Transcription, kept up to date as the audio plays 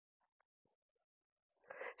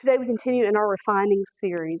Today we continue in our refining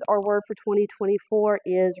series. Our word for 2024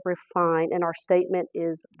 is refine, and our statement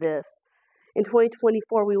is this. In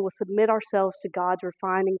 2024, we will submit ourselves to God's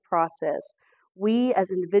refining process. We,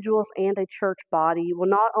 as individuals and a church body, will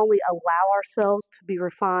not only allow ourselves to be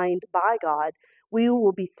refined by God, we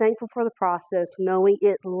will be thankful for the process, knowing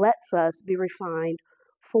it lets us be refined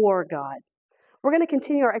for God. We're going to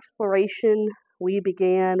continue our exploration. We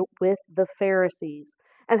began with the Pharisees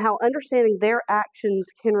and how understanding their actions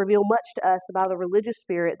can reveal much to us about the religious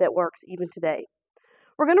spirit that works even today.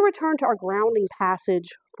 We're going to return to our grounding passage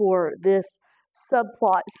for this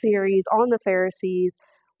subplot series on the Pharisees.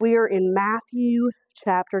 We are in Matthew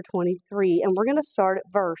chapter 23, and we're going to start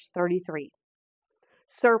at verse 33.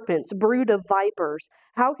 Serpents, brood of vipers,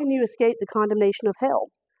 how can you escape the condemnation of hell?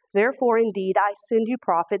 Therefore, indeed, I send you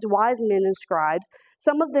prophets, wise men, and scribes.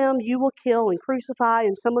 Some of them you will kill and crucify,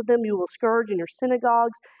 and some of them you will scourge in your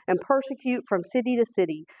synagogues and persecute from city to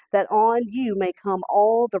city, that on you may come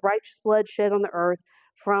all the righteous blood shed on the earth,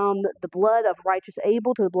 from the blood of righteous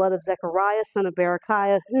Abel to the blood of Zechariah, son of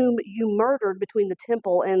Berechiah, whom you murdered between the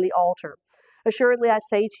temple and the altar. Assuredly, I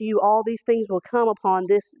say to you, all these things will come upon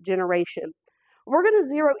this generation. We're going to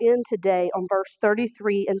zero in today on verse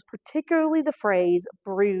 33, and particularly the phrase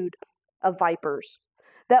brood of vipers.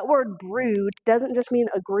 That word brood doesn't just mean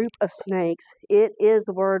a group of snakes. It is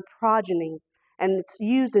the word progeny, and it's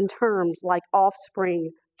used in terms like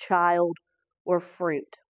offspring, child, or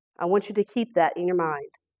fruit. I want you to keep that in your mind.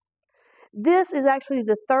 This is actually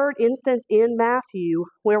the third instance in Matthew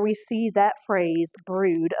where we see that phrase,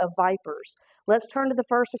 brood of vipers. Let's turn to the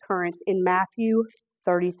first occurrence in Matthew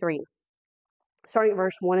 33. Starting at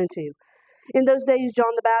verse 1 and 2. In those days,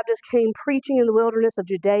 John the Baptist came preaching in the wilderness of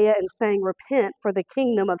Judea and saying, repent, for the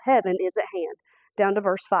kingdom of heaven is at hand. Down to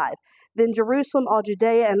verse 5. Then Jerusalem, all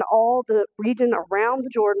Judea, and all the region around the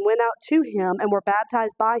Jordan went out to him and were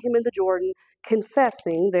baptized by him in the Jordan,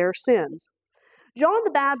 confessing their sins. John the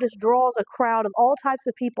Baptist draws a crowd of all types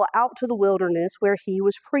of people out to the wilderness where he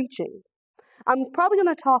was preaching. I'm probably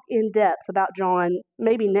going to talk in depth about John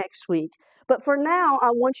maybe next week, but for now, I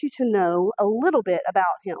want you to know a little bit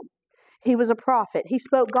about him. He was a prophet. He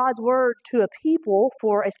spoke God's word to a people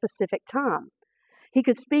for a specific time. He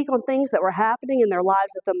could speak on things that were happening in their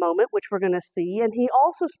lives at the moment, which we're going to see, and he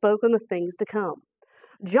also spoke on the things to come.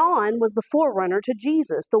 John was the forerunner to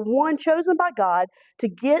Jesus, the one chosen by God to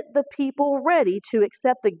get the people ready to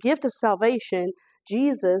accept the gift of salvation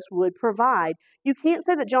Jesus would provide. You can't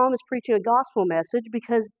say that John was preaching a gospel message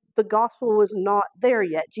because the gospel was not there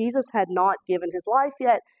yet. Jesus had not given his life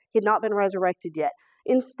yet. He had not been resurrected yet.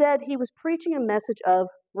 Instead, he was preaching a message of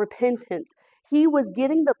repentance. He was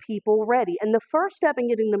getting the people ready. And the first step in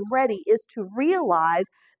getting them ready is to realize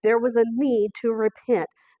there was a need to repent.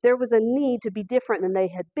 There was a need to be different than they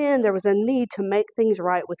had been. There was a need to make things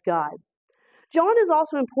right with God. John is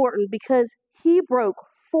also important because he broke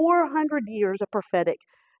 400 years of prophetic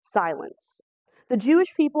silence. The Jewish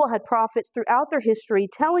people had prophets throughout their history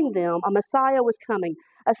telling them a Messiah was coming,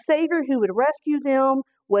 a Savior who would rescue them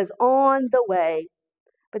was on the way.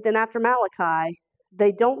 But then after Malachi,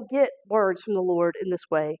 they don't get words from the Lord in this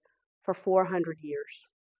way for 400 years.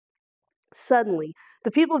 Suddenly,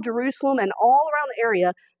 the people of Jerusalem and all around the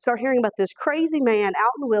area start hearing about this crazy man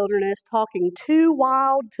out in the wilderness talking too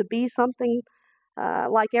wild to be something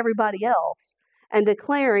like everybody else, and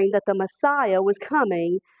declaring that the Messiah was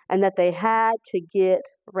coming and that they had to get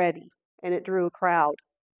ready. And it drew a crowd.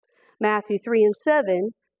 Matthew 3 and 7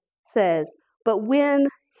 says, but when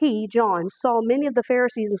he, John, saw many of the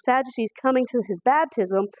Pharisees and Sadducees coming to his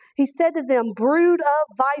baptism, he said to them, brood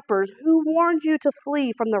of vipers, who warned you to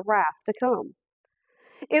flee from the wrath to come?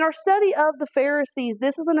 In our study of the Pharisees,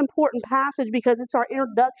 this is an important passage because it's our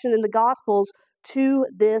introduction in the Gospels to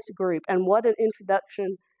this group, and what an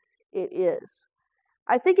introduction it is.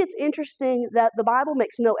 I think it's interesting that the Bible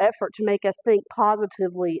makes no effort to make us think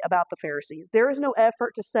positively about the Pharisees. There is no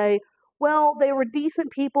effort to say, well, they were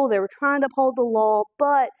decent people, they were trying to uphold the law,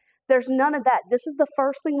 but there's none of that. This is the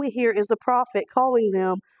first thing we hear is the prophet calling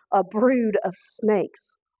them a brood of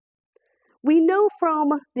snakes. We know from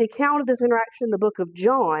the account of this interaction in the book of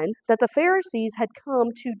John that the Pharisees had come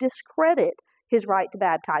to discredit his right to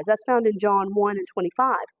baptize. That's found in John 1 and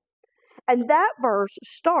 25. And that verse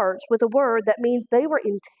starts with a word that means they were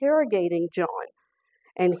interrogating John.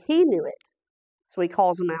 And he knew it, so he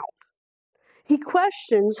calls them out. He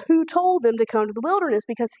questions who told them to come to the wilderness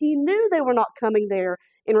because he knew they were not coming there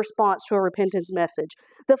in response to a repentance message.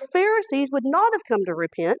 The Pharisees would not have come to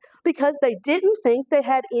repent because they didn't think they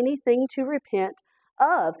had anything to repent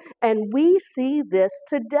of. And we see this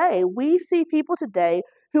today. We see people today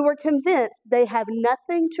who are convinced they have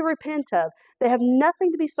nothing to repent of. They have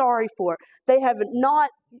nothing to be sorry for. They have not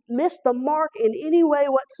missed the mark in any way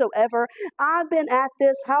whatsoever. I've been at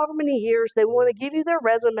this however many years. They want to give you their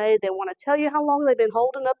resume. They want to tell you how long they've been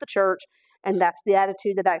holding up the church. And that's the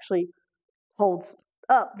attitude that actually holds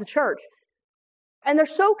up the church. And they're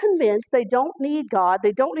so convinced they don't need God,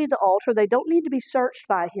 they don't need the altar, they don't need to be searched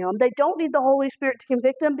by Him, they don't need the Holy Spirit to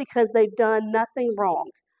convict them because they've done nothing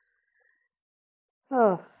wrong.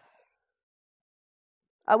 Oh.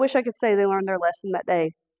 I wish I could say they learned their lesson that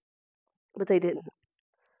day, but they didn't.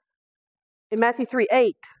 In Matthew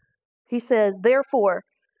 3:8, He says, "Therefore,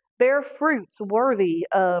 bear fruits worthy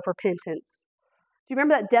of repentance." Do you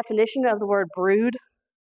remember that definition of the word brood?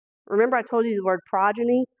 Remember I told you the word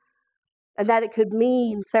progeny? And that it could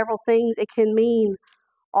mean several things. It can mean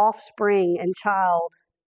offspring and child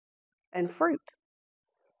and fruit.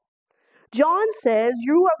 John says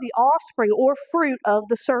you are the offspring or fruit of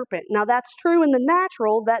the serpent. Now that's true in the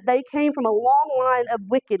natural, that they came from a long line of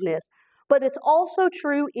wickedness, but it's also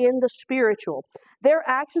true in the spiritual. Their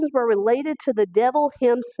actions were related to the devil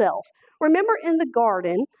himself. Remember in the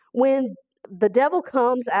garden when the devil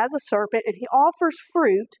comes as a serpent and he offers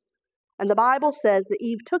fruit, and the Bible says that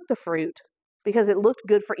Eve took the fruit because it looked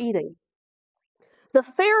good for eating. The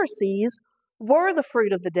Pharisees were the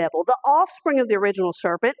fruit of the devil, the offspring of the original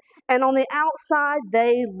serpent, and on the outside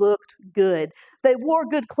they looked good. They wore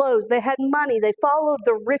good clothes, they had money, they followed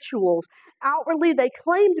the rituals. Outwardly, they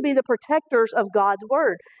claimed to be the protectors of God's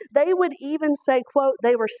word. They would even say, quote,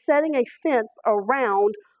 they were setting a fence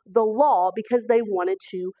around the law because they wanted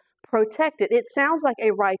to protect it. It sounds like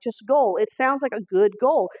a righteous goal. It sounds like a good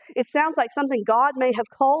goal. It sounds like something God may have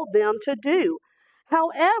called them to do.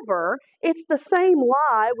 However, it's the same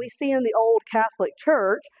lie we see in the old Catholic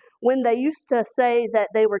Church when they used to say that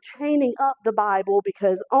they were chaining up the Bible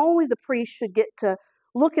because only the priest should get to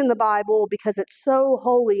look in the Bible because it's so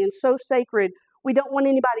holy and so sacred. We don't want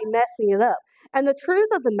anybody messing it up. And the truth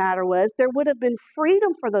of the matter was there would have been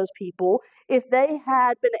freedom for those people if they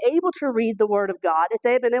had been able to read the Word of God, if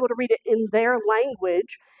they had been able to read it in their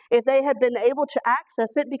language, if they had been able to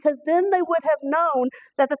access it, because then they would have known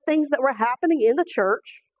that the things that were happening in the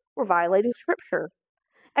church were violating Scripture.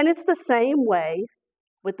 And it's the same way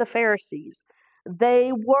with the Pharisees.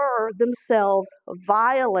 They were themselves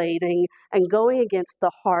violating and going against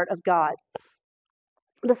the heart of God.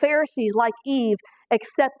 The Pharisees, like Eve,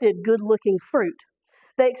 accepted good-looking fruit.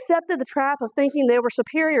 They accepted the trap of thinking they were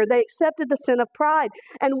superior. They accepted the sin of pride.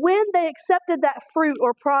 And when they accepted that fruit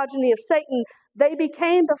or progeny of Satan, they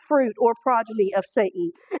became the fruit or progeny of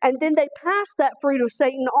Satan. And then they passed that fruit of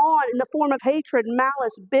Satan on in the form of hatred,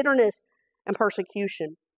 malice, bitterness, and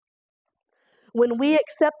persecution. When we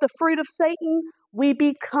accept the fruit of Satan, we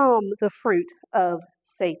become the fruit of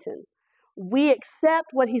Satan. We accept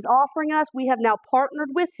what he's offering us. We have now partnered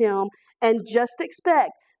with him, and just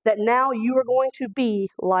expect that now you are going to be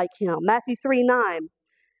like him. Matthew 3:9.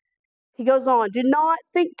 He goes on, "Do not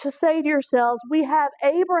think to say to yourselves, we have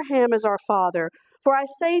Abraham as our father. For I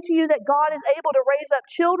say to you that God is able to raise up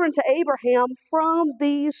children to Abraham from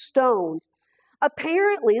these stones."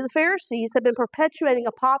 Apparently, the Pharisees had been perpetuating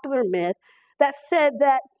a popular myth that said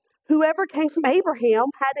that whoever came from Abraham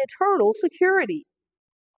had eternal security.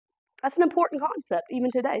 That's an important concept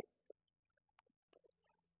even today.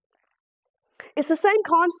 It's the same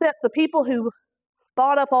concept the people who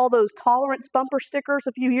bought up all those tolerance bumper stickers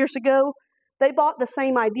a few years ago, they bought the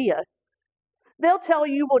same idea. They'll tell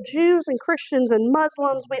you, well, Jews and Christians and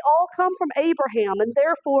Muslims, we all come from Abraham, and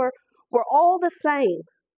therefore we're all the same.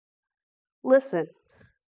 Listen,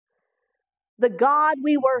 the God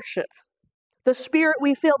we worship, the Spirit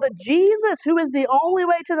we feel, the Jesus who is the only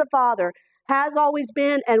way to the Father, has always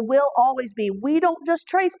been and will always be. We don't just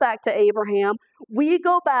trace back to Abraham. We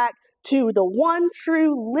go back to the one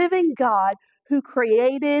true living God who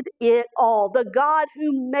created it all, the God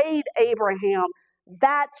who made Abraham.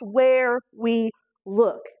 That's where we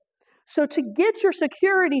look. So to get your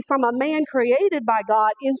security from a man created by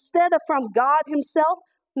God instead of from God himself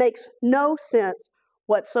makes no sense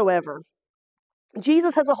whatsoever.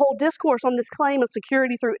 Jesus has a whole discourse on this claim of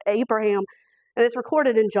security through Abraham, and it's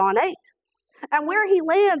recorded in John 8. And where he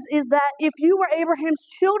lands is that if you were Abraham's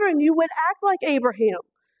children, you would act like Abraham.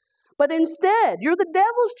 But instead, you're the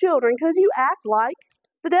devil's children because you act like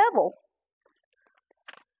the devil.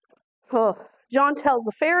 Oh, John tells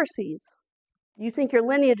the Pharisees, you think your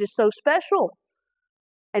lineage is so special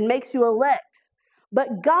and makes you elect.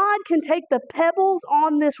 But God can take the pebbles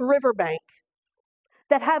on this riverbank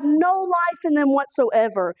that have no life in them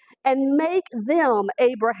whatsoever and make them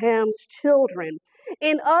Abraham's children.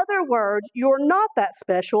 In other words, you're not that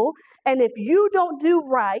special, and if you don't do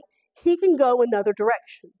right, he can go another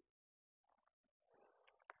direction.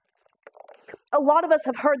 A lot of us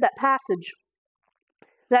have heard that passage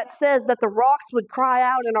that says that the rocks would cry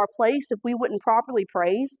out in our place if we wouldn't properly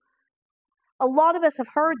praise. A lot of us have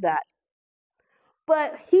heard that.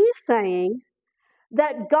 But he's saying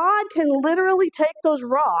that God can literally take those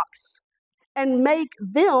rocks and make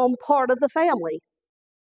them part of the family.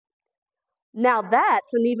 Now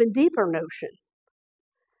that's an even deeper notion.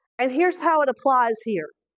 And here's how it applies here.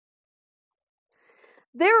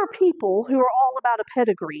 There are people who are all about a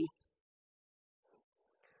pedigree.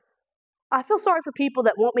 I feel sorry for people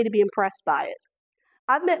that want me to be impressed by it.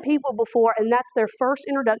 I've met people before, and that's their first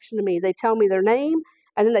introduction to me. They tell me their name,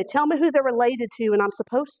 and then they tell me who they're related to, and I'm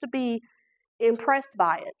supposed to be impressed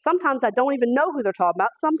by it. Sometimes I don't even know who they're talking about.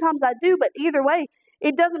 Sometimes I do, but either way,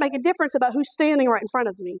 it doesn't make a difference about who's standing right in front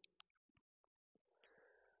of me.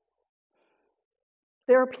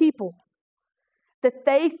 There are people that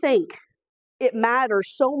they think it matters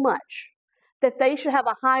so much that they should have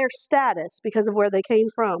a higher status because of where they came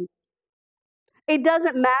from. It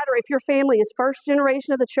doesn't matter if your family is first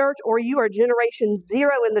generation of the church or you are generation 0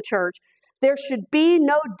 in the church. There should be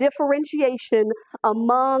no differentiation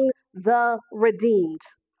among the redeemed.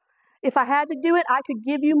 If I had to do it, I could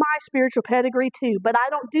give you my spiritual pedigree too, but I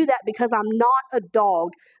don't do that because I'm not a dog.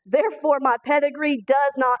 Therefore, my pedigree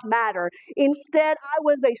does not matter. Instead, I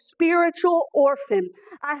was a spiritual orphan.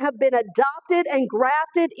 I have been adopted and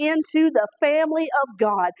grafted into the family of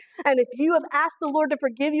God. And if you have asked the Lord to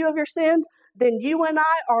forgive you of your sins, then you and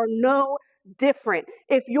I are no different.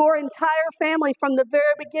 If your entire family from the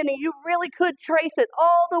very beginning, you really could trace it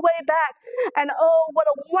all the way back. And oh, what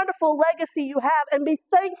a wonderful legacy you have, and be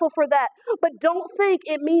thankful for that. But don't think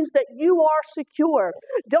it means that you are secure.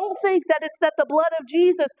 Don't think that it's that the blood of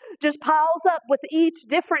Jesus just piles up with each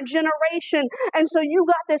different generation, and so you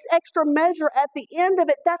got this extra measure at the end of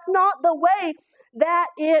it. That's not the way that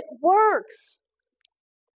it works.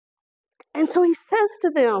 And so he says to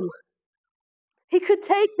them, he could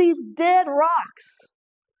take these dead rocks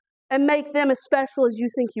and make them as special as you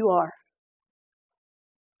think you are.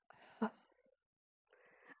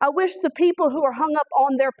 I wish the people who are hung up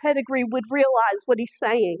on their pedigree would realize what he's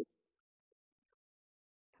saying.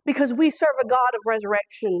 Because we serve a God of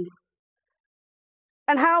resurrection.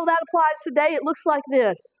 And how that applies today, it looks like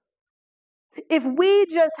this. If we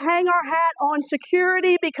just hang our hat on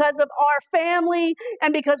security because of our family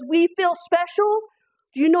and because we feel special,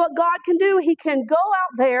 do you know what God can do? He can go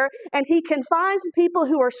out there and he can find some people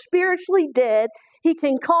who are spiritually dead. He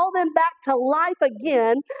can call them back to life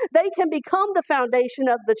again. They can become the foundation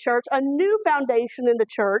of the church, a new foundation in the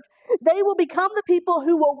church. They will become the people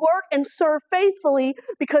who will work and serve faithfully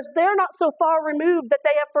because they're not so far removed that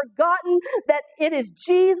they have forgotten that it is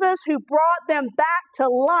Jesus who brought them back to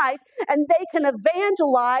life, and they can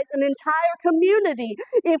evangelize an entire community.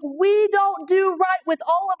 If we don't do right with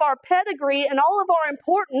all of our pedigree and all of our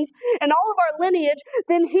importance and all of our lineage,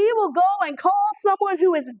 then he will go and call someone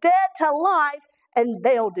who is dead to life, and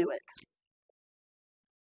they'll do it.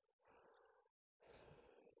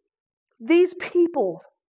 These people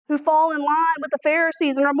who fall in line with the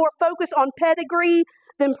Pharisees and are more focused on pedigree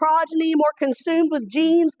than progeny, more consumed with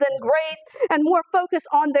genes than grace, and more focused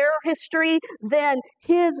on their history than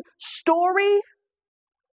his story,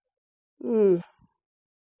 they're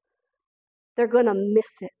going to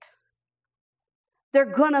miss it. They're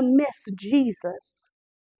going to miss Jesus.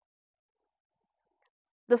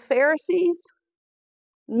 The Pharisees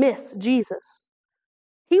miss Jesus.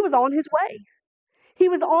 He was on his way. He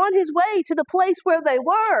was on his way to the place where they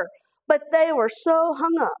were, but they were so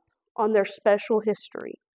hung up on their special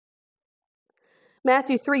history.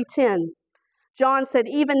 Matthew 3:10, John said,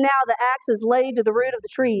 "Even now the axe is laid to the root of the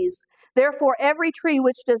trees. Therefore every tree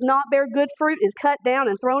which does not bear good fruit is cut down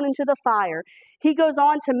and thrown into the fire." He goes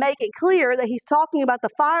on to make it clear that he's talking about the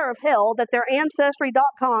fire of hell that their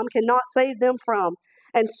Ancestry.com cannot save them from.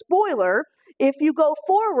 And spoiler, if you go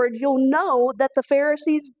forward, you'll know that the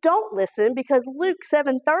Pharisees don't listen because Luke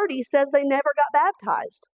 7:30 says they never got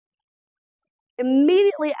baptized.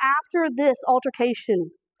 Immediately after this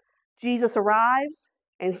altercation, Jesus arrives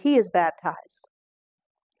and he is baptized.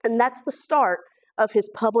 And that's the start of his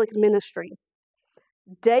public ministry.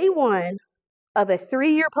 Day 1 of a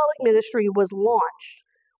 3-year public ministry was launched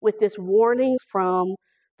with this warning from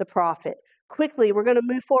the prophet. Quickly, we're going to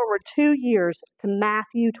move forward 2 years to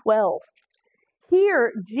Matthew 12.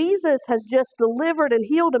 Here, Jesus has just delivered and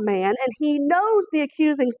healed a man, and he knows the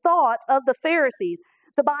accusing thoughts of the Pharisees.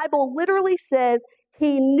 The Bible literally says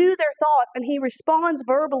he knew their thoughts, and he responds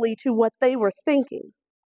verbally to what they were thinking.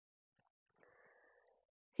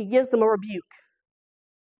 He gives them a rebuke.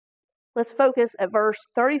 Let's focus at verse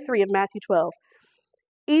 33 of Matthew 12.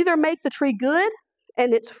 Either make the tree good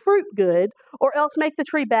and its fruit good, or else make the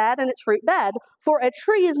tree bad and its fruit bad. For a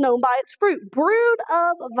tree is known by its fruit. Brood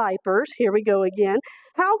of vipers, here we go again.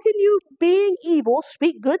 How can you, being evil,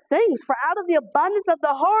 speak good things? For out of the abundance of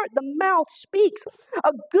the heart, the mouth speaks.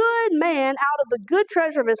 A good man out of the good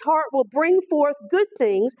treasure of his heart will bring forth good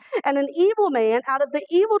things, and an evil man out of the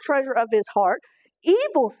evil treasure of his heart,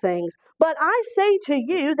 evil things. But I say to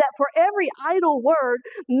you that for every idle word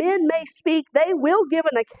men may speak, they will give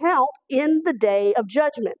an account in the day of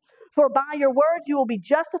judgment. For by your words you will be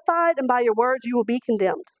justified, and by your words you will be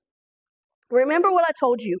condemned. Remember what I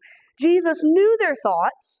told you. Jesus knew their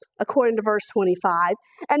thoughts, according to verse 25,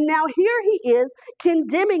 and now here he is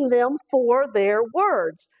condemning them for their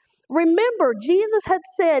words. Remember, Jesus had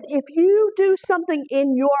said, if you do something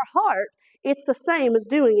in your heart, it's the same as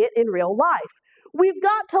doing it in real life. We've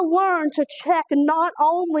got to learn to check not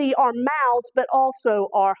only our mouths, but also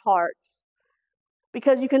our hearts.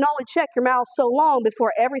 Because you can only check your mouth so long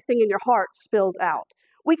before everything in your heart spills out.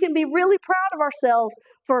 We can be really proud of ourselves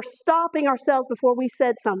for stopping ourselves before we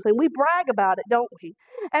said something. We brag about it, don't we?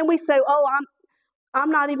 And we say, oh,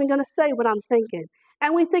 I'm not even going to say what I'm thinking.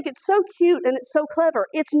 And we think it's so cute and it's so clever.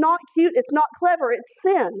 It's not cute, it's not clever, it's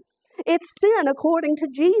sin. It's sin according to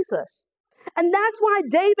Jesus. And that's why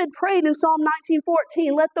David prayed in Psalm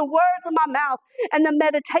 19:14, let the words of my mouth and the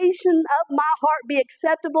meditation of my heart be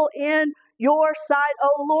acceptable in your sight,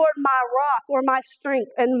 O Lord, my rock, or my strength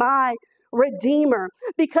and my redeemer.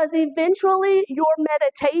 Because eventually your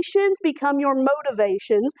meditations become your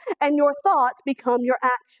motivations and your thoughts become your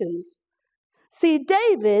actions. See,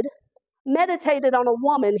 David meditated on a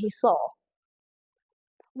woman he saw.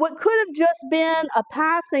 What could have just been a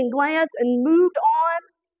passing glance and moved on,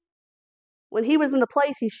 when he was in the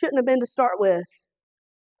place he shouldn't have been to start with,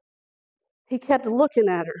 he kept looking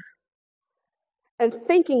at her and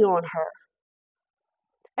thinking on her.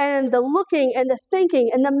 And the looking and the thinking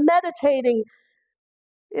and the meditating,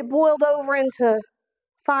 it boiled over into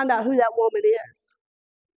find out who that woman is.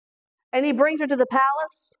 And he brings her to the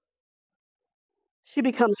palace. She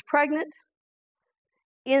becomes pregnant.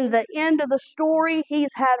 In the end of the story,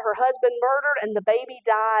 he's had her husband murdered and the baby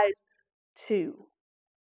dies too.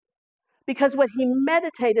 Because what he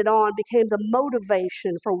meditated on became the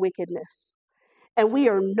motivation for wickedness. And we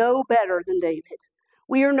are no better than David.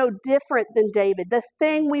 We are no different than David. The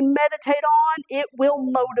thing we meditate on, it will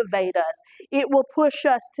motivate us. It will push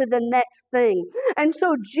us to the next thing. And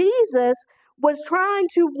so Jesus was trying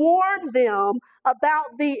to warn them about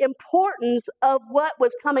the importance of what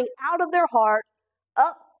was coming out of their heart,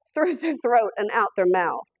 up through their throat and out their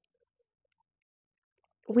mouth.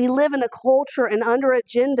 We live in a culture and under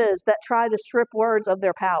agendas that try to strip words of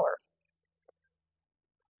their power.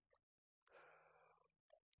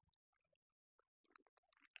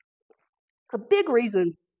 A big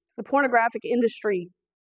reason the pornographic industry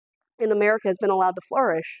in America has been allowed to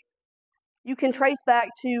flourish, you can trace back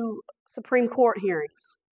to Supreme Court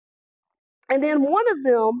hearings. And then one of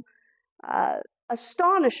them,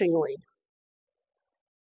 astonishingly,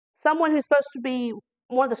 someone who's supposed to be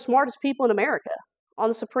one of the smartest people in America on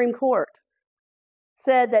the Supreme Court,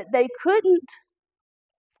 said that they couldn't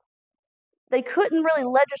really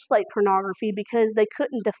legislate pornography because they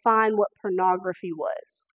couldn't define what pornography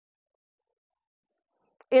was.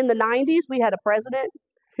 In the 90s, we had a president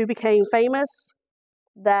who became famous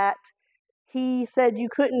that he said you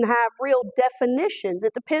couldn't have real definitions.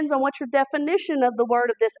 It depends on what your definition of the word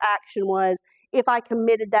of this action was, if I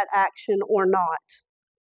committed that action or not.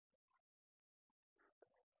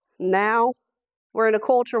 Now, we're in a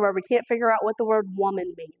culture where we can't figure out what the word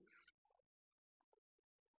woman means.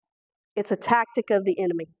 It's a tactic of the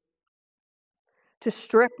enemy to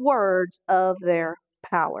strip words of their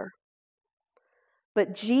power.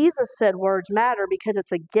 But Jesus said words matter because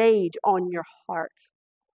it's a gauge on your heart.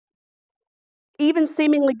 Even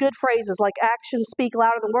seemingly good phrases like actions speak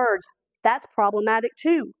louder than words, that's problematic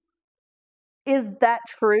too. Is that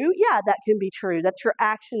true? Yeah, that can be true, that your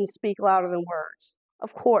actions speak louder than words.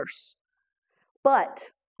 Of course.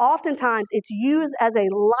 But oftentimes it's used as a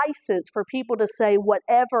license for people to say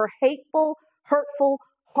whatever hateful, hurtful,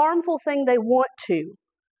 harmful thing they want to,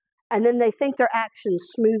 and then they think their actions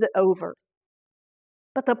smooth it over.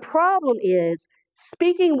 But the problem is,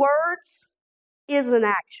 speaking words is an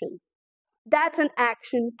action. That's an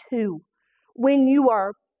action too. When you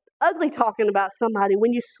are ugly talking about somebody,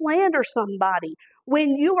 when you slander somebody,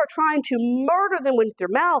 when you are trying to murder them with your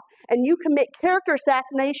mouth and you commit character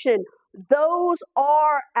assassination, those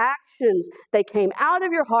are actions. They came out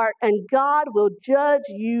of your heart and God will judge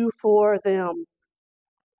you for them.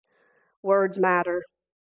 Words matter.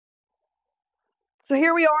 So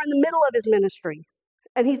here we are in the middle of his ministry,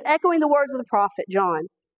 and he's echoing the words of the prophet John.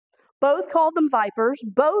 Both called them vipers,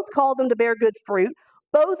 both called them to bear good fruit,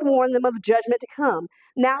 both warned them of judgment to come.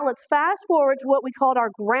 Now let's fast forward to what we called our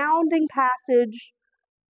grounding passage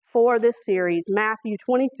for this series, Matthew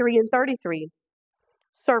 23 and 33.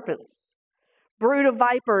 Serpents, brood of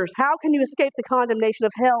vipers, how can you escape the condemnation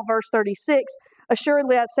of hell? Verse 36,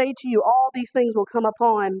 assuredly I say to you, all these things will come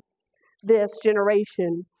upon this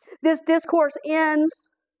generation. This discourse ends,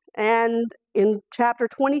 and in chapter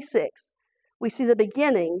 26, we see the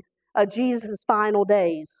beginning of Jesus' final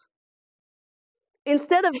days.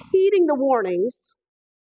 Instead of heeding the warnings,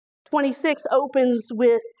 26 opens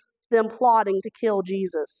with them plotting to kill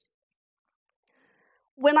Jesus.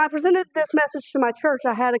 When I presented this message to my church,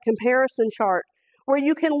 I had a comparison chart where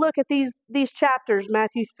you can look at these chapters,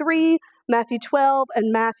 Matthew 3, Matthew 12,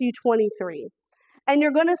 and Matthew 23. And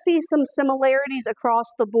you're going to see some similarities across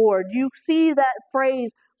the board. You see that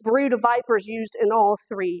phrase, brood of vipers, used in all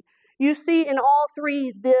three. You see in all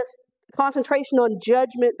three this concentration on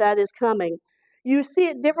judgment that is coming. You see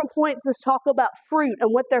at different points this talk about fruit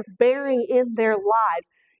and what they're bearing in their lives.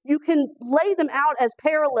 You can lay them out as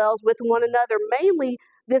parallels with one another, mainly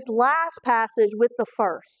this last passage with the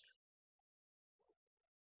first.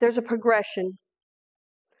 There's a progression.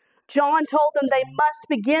 John told them they must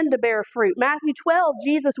begin to bear fruit. Matthew 12,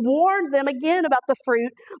 Jesus warned them again about the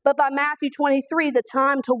fruit, but by Matthew 23, the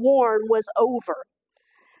time to warn was over.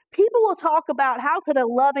 People will talk about how could a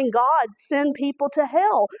loving God send people to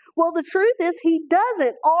hell? Well, the truth is he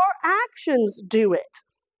doesn't. Our actions do it.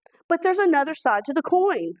 But there's another side to the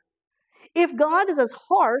coin. If God is as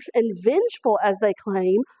harsh and vengeful as they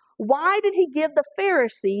claim, why did he give the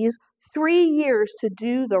Pharisees 3 years to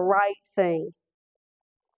do the right thing?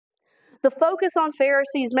 The focus on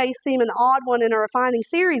Pharisees may seem an odd one in a refining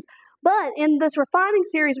series, but in this refining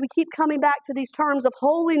series, we keep coming back to these terms of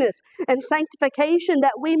holiness and sanctification,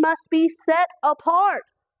 that we must be set apart.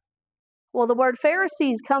 Well, the word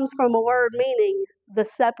Pharisees comes from a word meaning the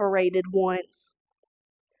separated ones.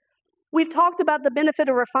 We've talked about the benefit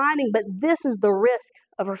of refining, but this is the risk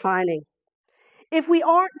of refining. If we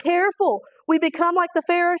aren't careful, we become like the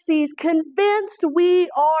Pharisees, convinced we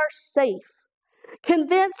are safe,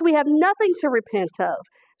 convinced we have nothing to repent of.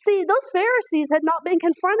 See, those Pharisees had not been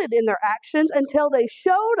confronted in their actions until they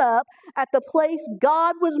showed up at the place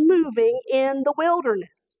God was moving in the wilderness.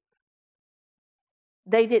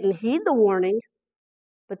 They didn't heed the warning,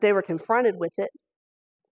 but they were confronted with it.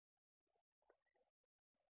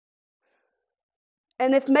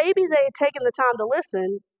 And if maybe they had taken the time to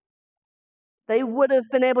listen, they would have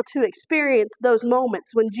been able to experience those moments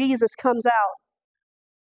when Jesus comes out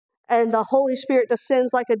and the Holy Spirit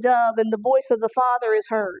descends like a dove and the voice of the Father is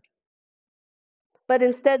heard. But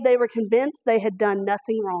instead, they were convinced they had done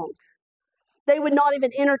nothing wrong. They would not even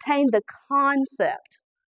entertain the concept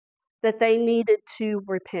that they needed to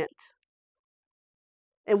repent.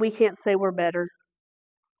 And we can't say we're better.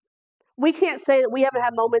 We can't say that we haven't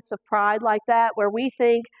had moments of pride like that, where we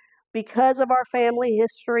think because of our family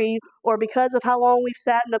history, or because of how long we've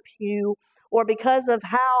sat in a pew, or because of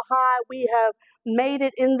how high we have made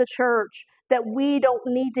it in the church, that we don't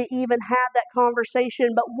need to even have that conversation.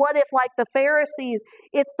 But what if, like the Pharisees,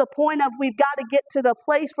 it's the point of we've got to get to the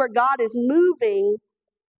place where God is moving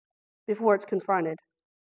before it's confronted?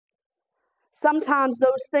 Sometimes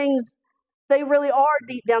those things, they really are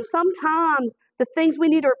deep down. Sometimes the things we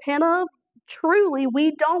need to repent of, truly,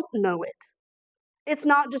 we don't know it. It's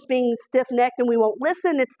not just being stiff-necked and we won't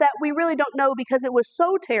listen. It's that we really don't know because it was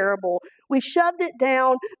so terrible. We shoved it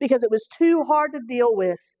down because it was too hard to deal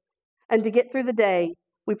with. And to get through the day,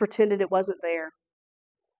 we pretended it wasn't there.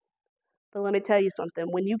 But let me tell you something.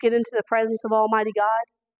 When you get into the presence of Almighty God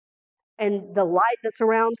and the light that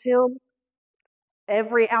surrounds him,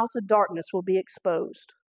 every ounce of darkness will be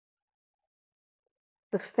exposed.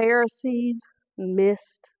 The Pharisees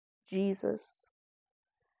missed Jesus.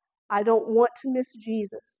 I don't want to miss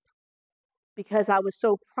Jesus because I was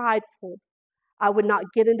so prideful. I would not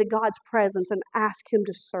get into God's presence and ask him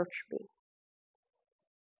to search me.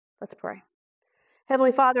 Let's pray.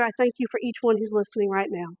 Heavenly Father, I thank you for each one who's listening right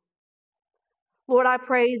now. Lord, I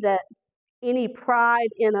pray that any pride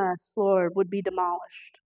in us, Lord, would be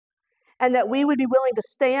demolished, and that we would be willing to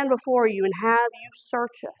stand before you and have you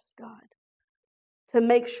search us, God, to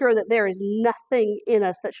make sure that there is nothing in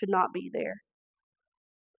us that should not be there.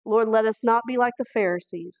 Lord, let us not be like the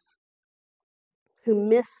Pharisees who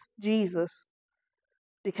missed Jesus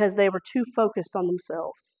because they were too focused on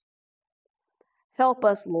themselves. Help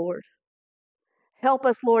us, Lord. Help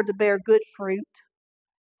us, Lord, to bear good fruit.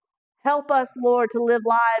 Help us, Lord, to live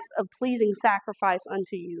lives of pleasing sacrifice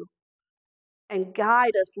unto you. And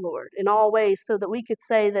guide us, Lord, in all ways so that we could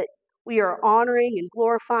say that we are honoring and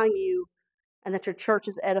glorifying you and that your church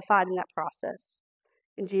is edified in that process.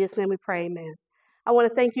 In Jesus' name we pray, amen. I want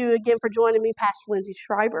to thank you again for joining me, Pastor Lindsey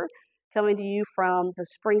Schreiber, coming to you from the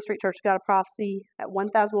Spring Street Church of God of Prophecy at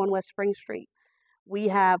 1001 West Spring Street. We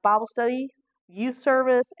have Bible study, youth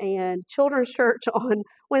service, and children's church on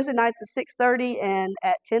Wednesday nights at 6:30, and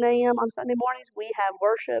at 10 a.m. on Sunday mornings, we have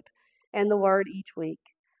worship and the Word each week.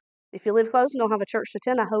 If you live close and don't have a church to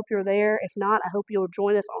attend, I hope you're there. If not, I hope you'll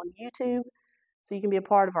join us on YouTube so you can be a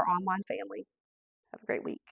part of our online family. Have a great week.